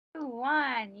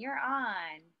on. You're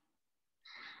on.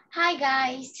 Hi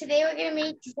guys, today we're gonna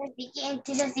make tzatziki, and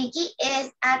tzatziki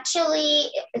is actually,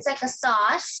 it's like a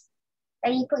sauce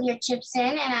that you put your chips in,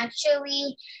 and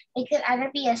actually it could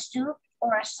either be a soup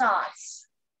or a sauce.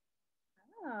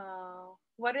 Oh,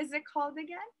 what is it called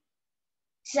again?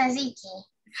 Tzatziki.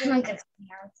 I'm not good at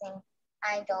pronouncing.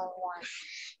 I don't want.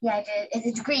 Yeah,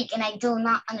 it's Greek, and I do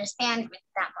not understand it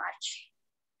that much.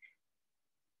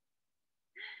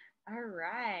 All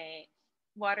right.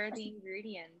 What are the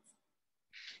ingredients?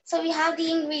 So we have the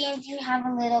ingredients. We have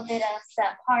a little bit of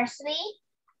some parsley,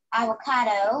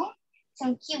 avocado,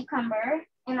 some cucumber,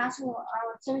 and also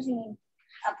choosing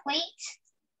a plate,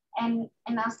 and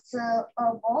also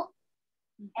a bowl,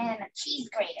 and a cheese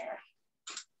grater.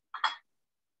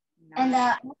 Nice. And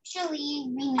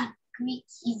actually, we need Greek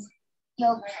cheese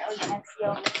yogurt. Oh yes,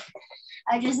 yogurt.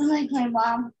 I just like my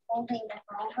mom holding the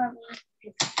phone for me.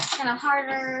 It's kind of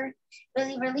harder,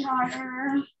 really, really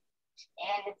harder,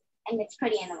 and it's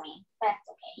pretty annoying, but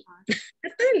it's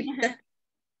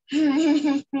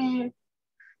okay.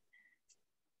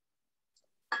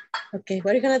 Okay,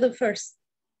 what are you gonna do first?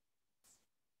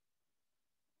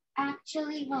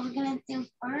 Actually, what we're gonna do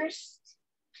first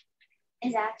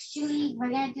is we're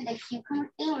gonna do the cucumber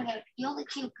thing. We're gonna peel the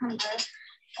cucumber.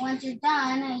 Once you're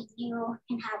done, you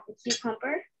can have the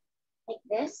cucumber like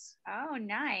this. Oh,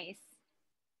 nice.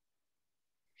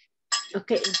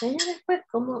 Okay, enseña después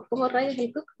cómo rayas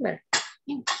el cucumber.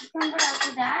 And cucumber,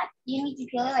 after that, you need to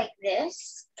peel it like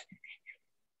this.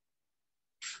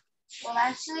 Well,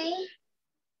 actually,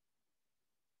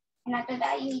 and after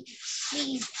that, you need to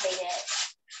cheese grate it.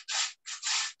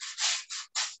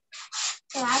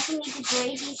 So I actually need to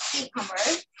grate these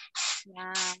cucumbers.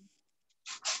 Yeah.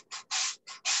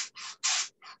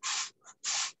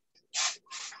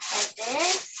 Like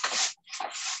this.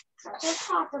 As much as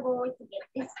possible to get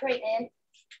this grated.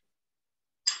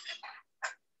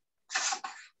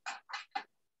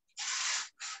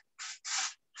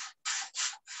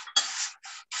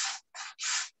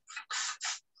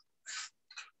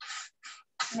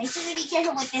 Make sure to be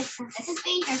careful with this because this is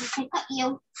dangerous. It can cut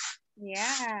you.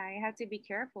 Yeah, you have to be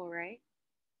careful, right?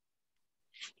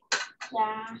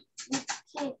 Yeah.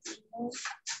 Okay.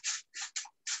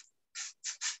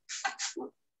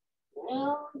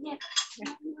 Oh, yeah.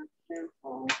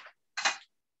 Careful.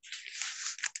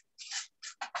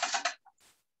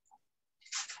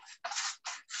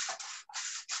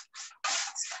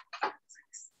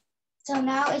 So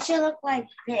now it should look like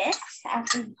this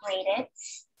after you grate it.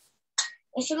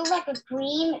 It should look like a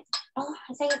green. Oh,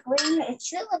 it's like a green. It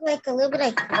should look like a little bit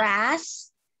like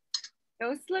grass.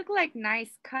 Those look like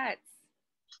nice cuts.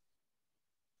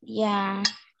 Yeah.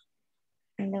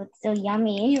 And it's so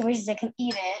yummy. I wish I could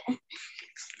eat it.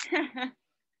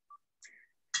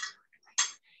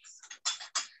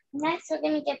 Next, we're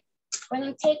gonna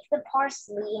take the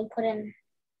parsley and put in.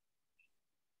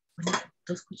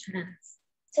 Dos cucharadas.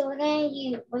 So we're gonna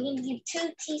use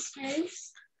 2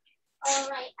 teaspoons. All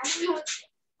right, I don't know what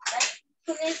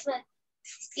for this, but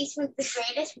this teaspoon's the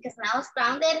greatest because now it's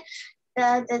grounded.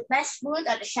 The best spoons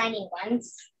are the shiny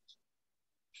ones.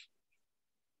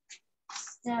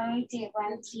 So we do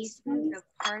 1 teaspoon of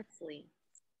parsley.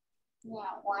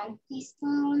 Yeah, 1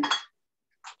 teaspoon.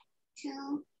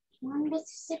 2, 1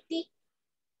 Mississippi.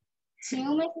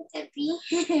 2 Mississippi.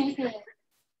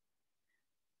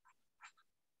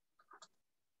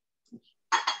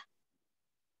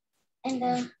 And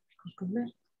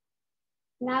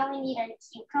now we need a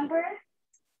cucumber.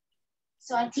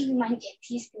 So I think we might get a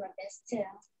teaspoon of this too.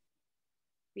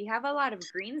 We have a lot of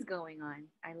greens going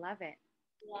on. I love it.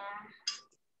 Yeah.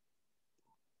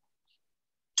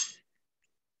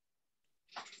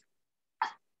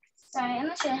 Sorry, I'm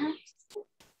not sure.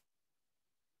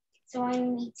 So I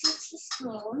need 2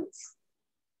 teaspoons.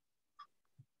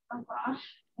 Oh gosh.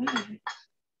 And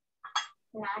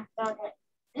I got it.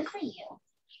 Good for you.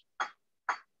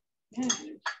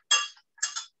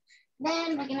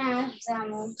 Then we're gonna have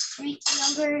some Greek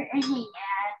yogurt. Yeah,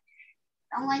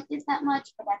 don't like this that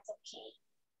much, but that's okay.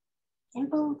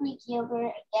 Simple Greek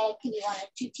yogurt. Again, it could be 1 or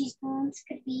 2 teaspoons.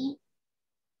 Could be.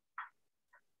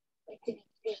 It could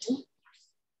be 3.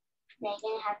 Then you're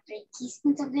gonna have 3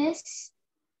 teaspoons of this.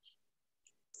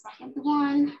 Second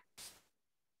one.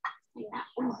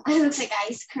 Ooh, it looks like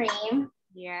ice cream.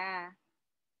 Yeah.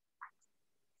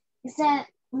 Is that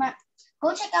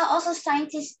go check out also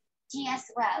Scientist G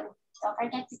as well. Don't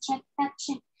forget to check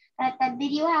that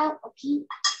video out. Okay.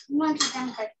 Once you're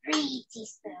done with 3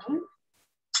 teaspoons.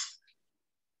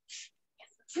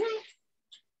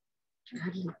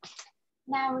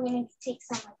 Now we're going to take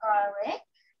some garlic.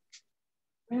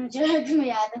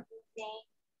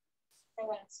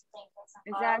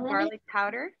 Is that garlic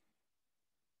powder?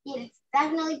 Yeah, it's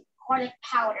definitely garlic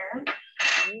powder.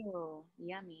 Ooh,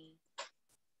 yummy.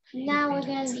 Now we're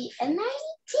gonna be a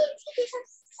nice piece of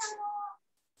salt.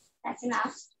 That's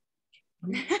enough.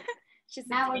 Just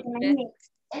Now we're taste gonna it. mix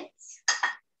it.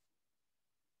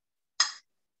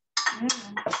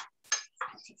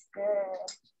 It's good.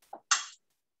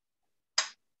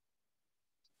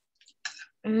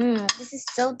 This is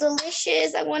so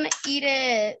delicious. I want to eat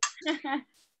it.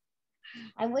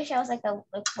 I wish I was like a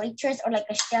waitress or like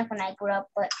a chef when I grew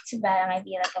up, but too bad I might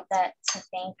be like a vet, I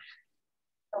think.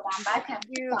 So I'm back at the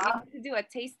You top. need to do a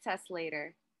taste test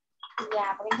later.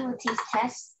 Yeah, we're gonna do a taste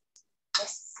test. This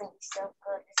is so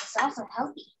good. This is also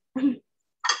healthy.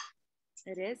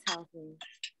 It is healthy.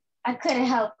 I couldn't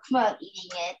help but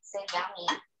eating it. So yummy.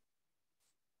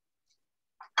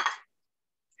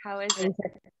 How is it?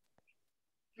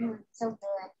 So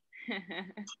good.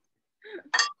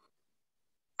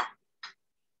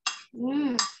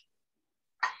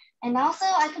 And also,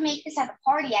 I could make this at a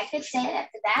party. I could say it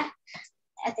after that.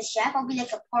 At the chef, I'll be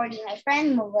like a party. My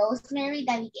friend Rosemary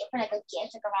that we get for like a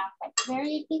gift, like around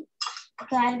February, I think. It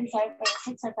could either be February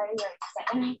 6th or February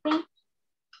 2nd, I think.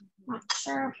 Not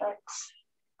sure, but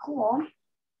cool.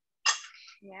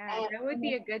 Yeah, that would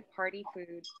be a good party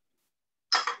food.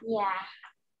 Yeah.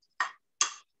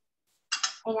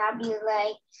 And I'll be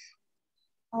like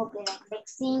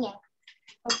mixing and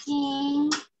cooking.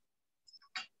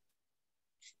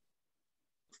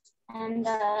 And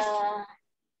now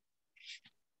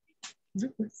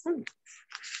we're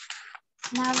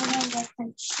gonna get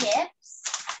some chips.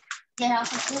 They're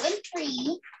also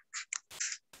gluten-free.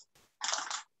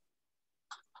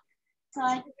 So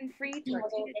I Gluten-free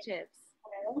tortilla chips.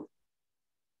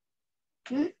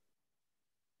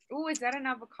 Ooh, is that an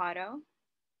avocado?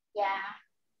 Yeah.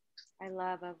 I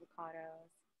love avocados.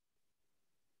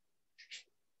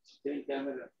 You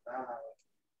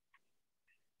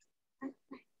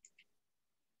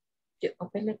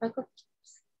open the bag of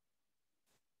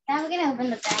Now we're gonna open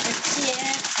the bag of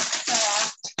chips.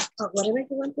 whatever you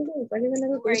want to do. What are you gonna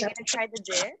do? Are you gonna try the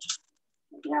dip?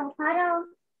 The avocado.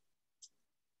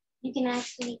 You can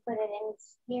actually put it in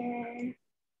here.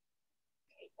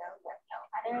 There you go. The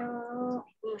avocado.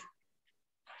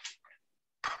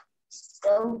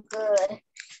 So good.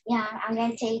 Yeah, I'm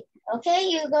gonna take. Okay,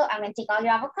 Hugo. I'm gonna take all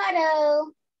your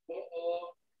avocado.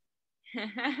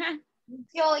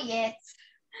 Enjoy it.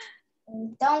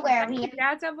 Don't worry.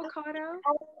 Dad's avocado?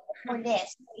 For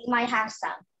this, you might have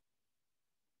some.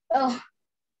 Oh,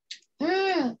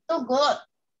 so good.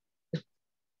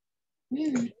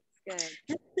 Good.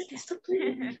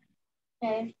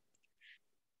 Okay.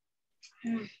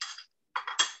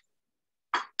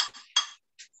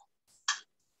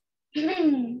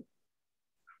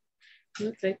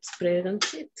 Let's spread it on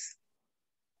chips.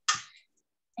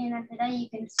 And after that, you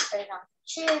can spread it on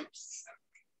chips.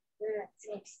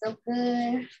 It's so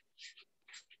good.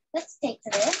 Let's take to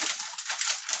this.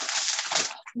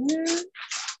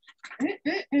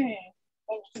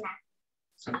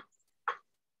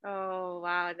 Oh,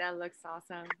 wow, that looks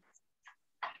awesome.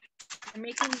 You're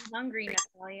making me hungry,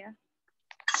 Natalia.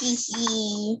 It's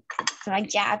my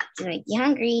job to make you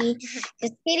hungry.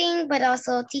 Just kidding, but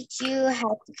also teach you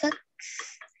how to cook.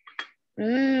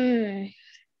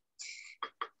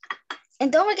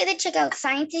 And don't forget to check out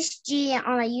Scientist G on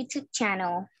our YouTube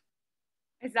channel.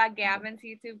 Is that Gavin's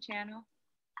YouTube channel?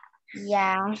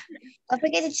 Yeah. Don't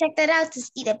forget to check that out to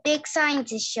see the big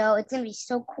scientist show. It's going to be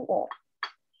so cool.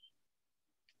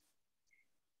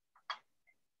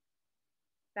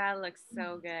 That looks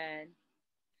so good.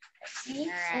 See?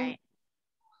 All right.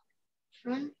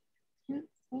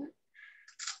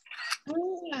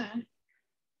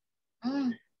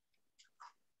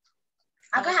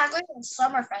 I could have it in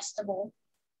summer festival.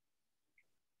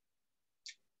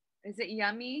 Is it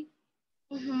yummy?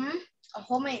 A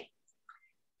homemade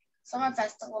summer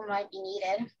festival might be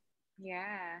needed.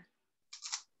 Yeah.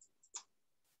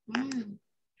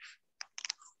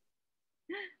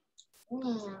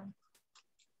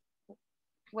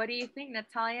 What do you think,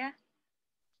 Natalia?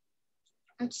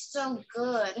 It's so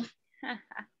good.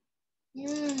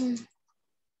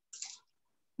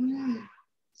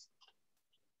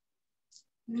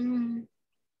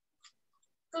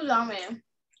 So yummy.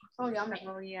 So yummy.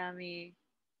 Oh, yummy.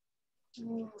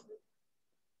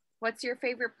 What's your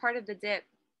favorite part of the dip?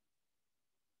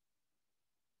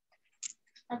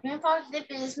 My favorite part of the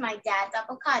dip is my dad's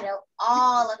avocado.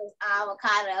 All of his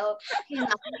avocado. He's not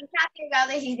gonna be happy about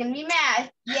it. He's gonna be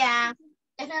mad. Yeah,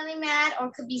 definitely mad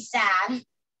or could be sad.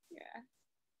 Yeah.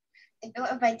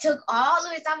 If I took all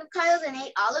of his avocados and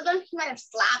ate all of them, he might have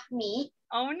slapped me.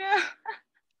 Oh no.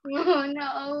 Oh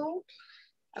no.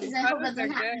 Because I hope Avocados that are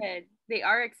doesn't happen. good. They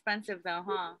are expensive though,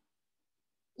 huh?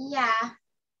 Yeah.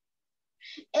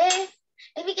 If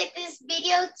we get this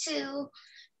video to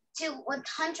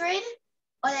 100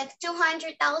 or like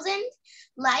 200,000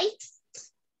 likes,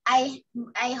 I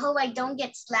hope I don't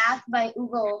get slapped by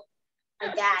Ugo,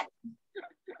 my dad.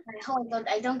 I hope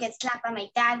I don't get slapped by my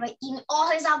dad by eating all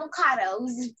his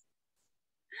avocados.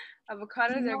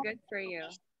 Avocados are good for you.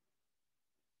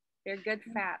 They're good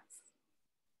fats.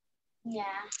 Yeah.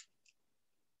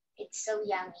 It's so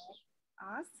yummy.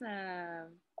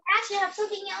 Awesome. Actually, I have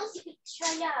something else you could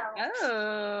try out.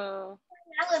 Oh.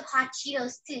 I love hot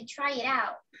Cheetos too. Try it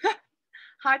out.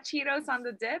 Hot Cheetos on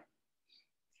the dip?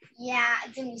 Yeah,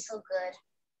 it's gonna be so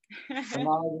good. So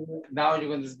now you're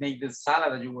going to make the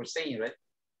salad that you were saying, right?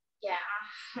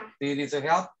 Yeah. Do you need some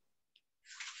help?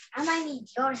 I might need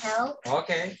your help.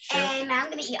 Okay, sure. And I'm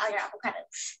gonna eat all your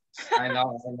avocados. I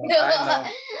know.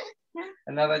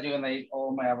 I know that you're going to eat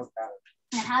all my avocado.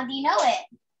 And how do you know it?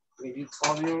 If you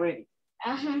told me already.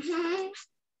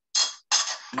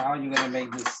 Now you're going to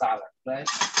make this salad, right?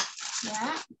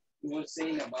 Yeah. You were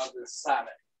saying about the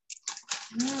salad.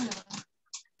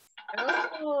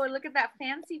 Oh, look at that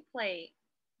fancy plate.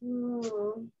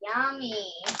 Ooh,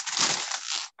 yummy.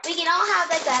 We can all have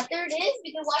like after this.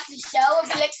 We can watch the show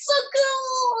and be like, so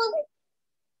cool.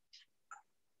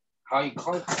 How you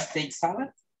call it? Steak salad?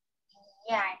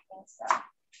 Yeah, I think so.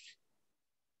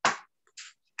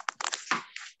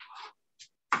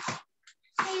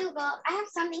 Hey, Hugo, I have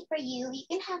something for you. You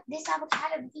can have this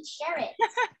avocado. We can share it.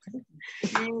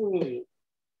 Good.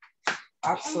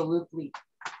 Absolutely.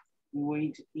 We're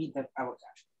going to eat that avocado.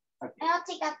 Okay. And I'll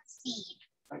take out the seed.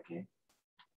 Okay.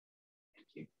 Thank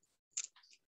you.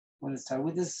 Let's start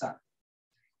with the salad.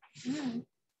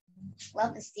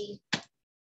 Love the seed.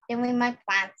 Then we might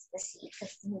plant the seed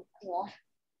because it's cool.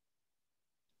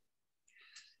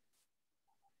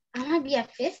 I'm gonna be a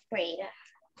 5th grade.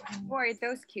 Or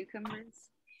those cucumbers.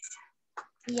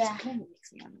 Yeah.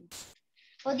 Yummy.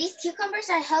 Well, these cucumbers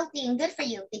are healthy and good for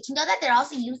you. Did you know that they're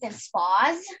also used in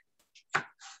spas?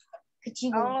 Could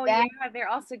you Oh, believe that? yeah, they're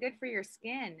also good for your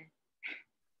skin.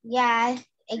 Yeah,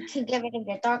 it can get rid of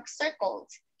the dark circles.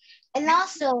 And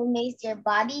also makes your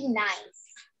body nice.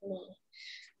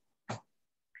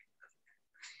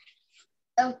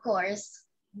 Of course,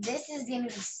 this is going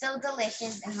to be so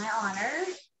delicious in my honor.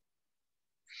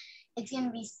 It's going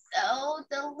to be so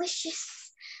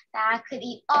delicious that I could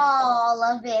eat all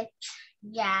of it.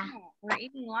 Yeah. We're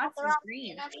eating lots of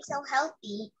greens. It's going to be so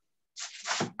healthy.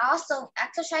 Also,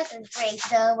 exercise is great.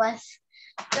 So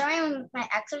during my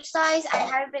exercise, I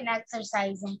haven't been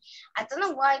exercising. I don't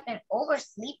know why I've been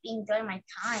oversleeping during my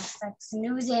time. It's like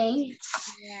snoozing.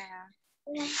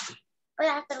 Yeah. But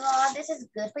after all, this is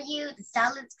good for you. The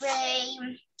salad's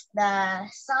great. The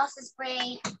sauce is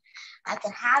great. I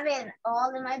could have it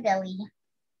all in my belly.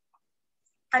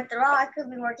 After all, I could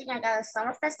be working at a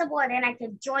summer festival and then I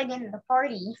could join in the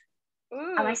party.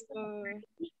 Ooh,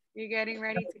 you're getting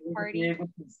ready to party. You're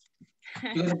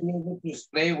going to be able to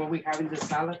display what we have in the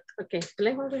salad? Okay,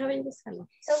 explain what we have in the salad.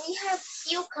 So we have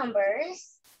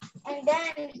cucumbers. And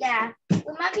then, yeah,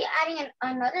 we might be adding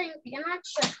another ingredient. I'm not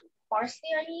sure.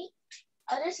 Parsley or any.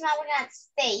 Other than that, we're going to add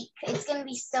steak. It's going to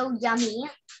be so yummy.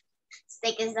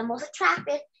 Steak is the most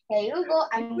attractive. Here you go.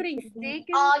 I'm putting steak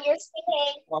in? all your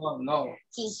steak. Oh, no.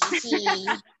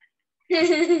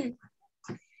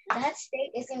 That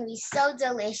steak is going to be so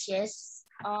delicious.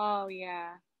 Oh,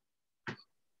 yeah.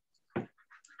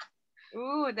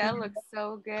 Ooh, that looks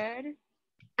so good.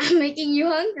 I'm making you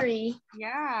hungry.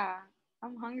 Yeah,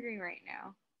 I'm hungry right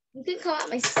now. You can come at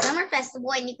my summer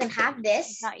festival and you can have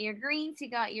this. You got your greens, you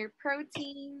got your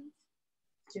proteins,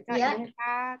 you got Yep. your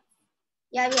fats.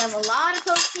 Yeah, we have a lot of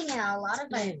protein and a lot of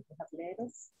We vitamin. have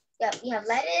lettuce. Yep, we have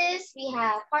lettuce, we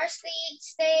have parsley,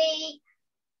 steak,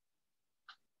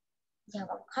 we have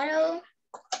avocado.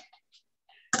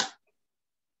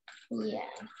 Yeah.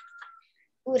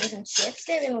 Ooh, there's some chips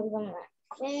there. Then we're going to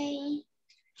way.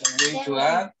 I'm going to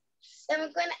add. Then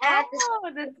we're going to add this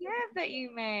Oh, the dip that you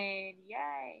made.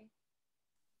 Yay.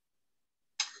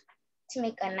 to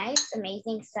make a nice,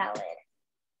 amazing salad.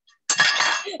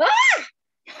 Ah!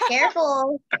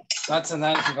 Careful. That's a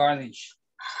nice garnish.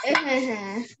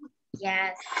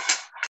 Yes.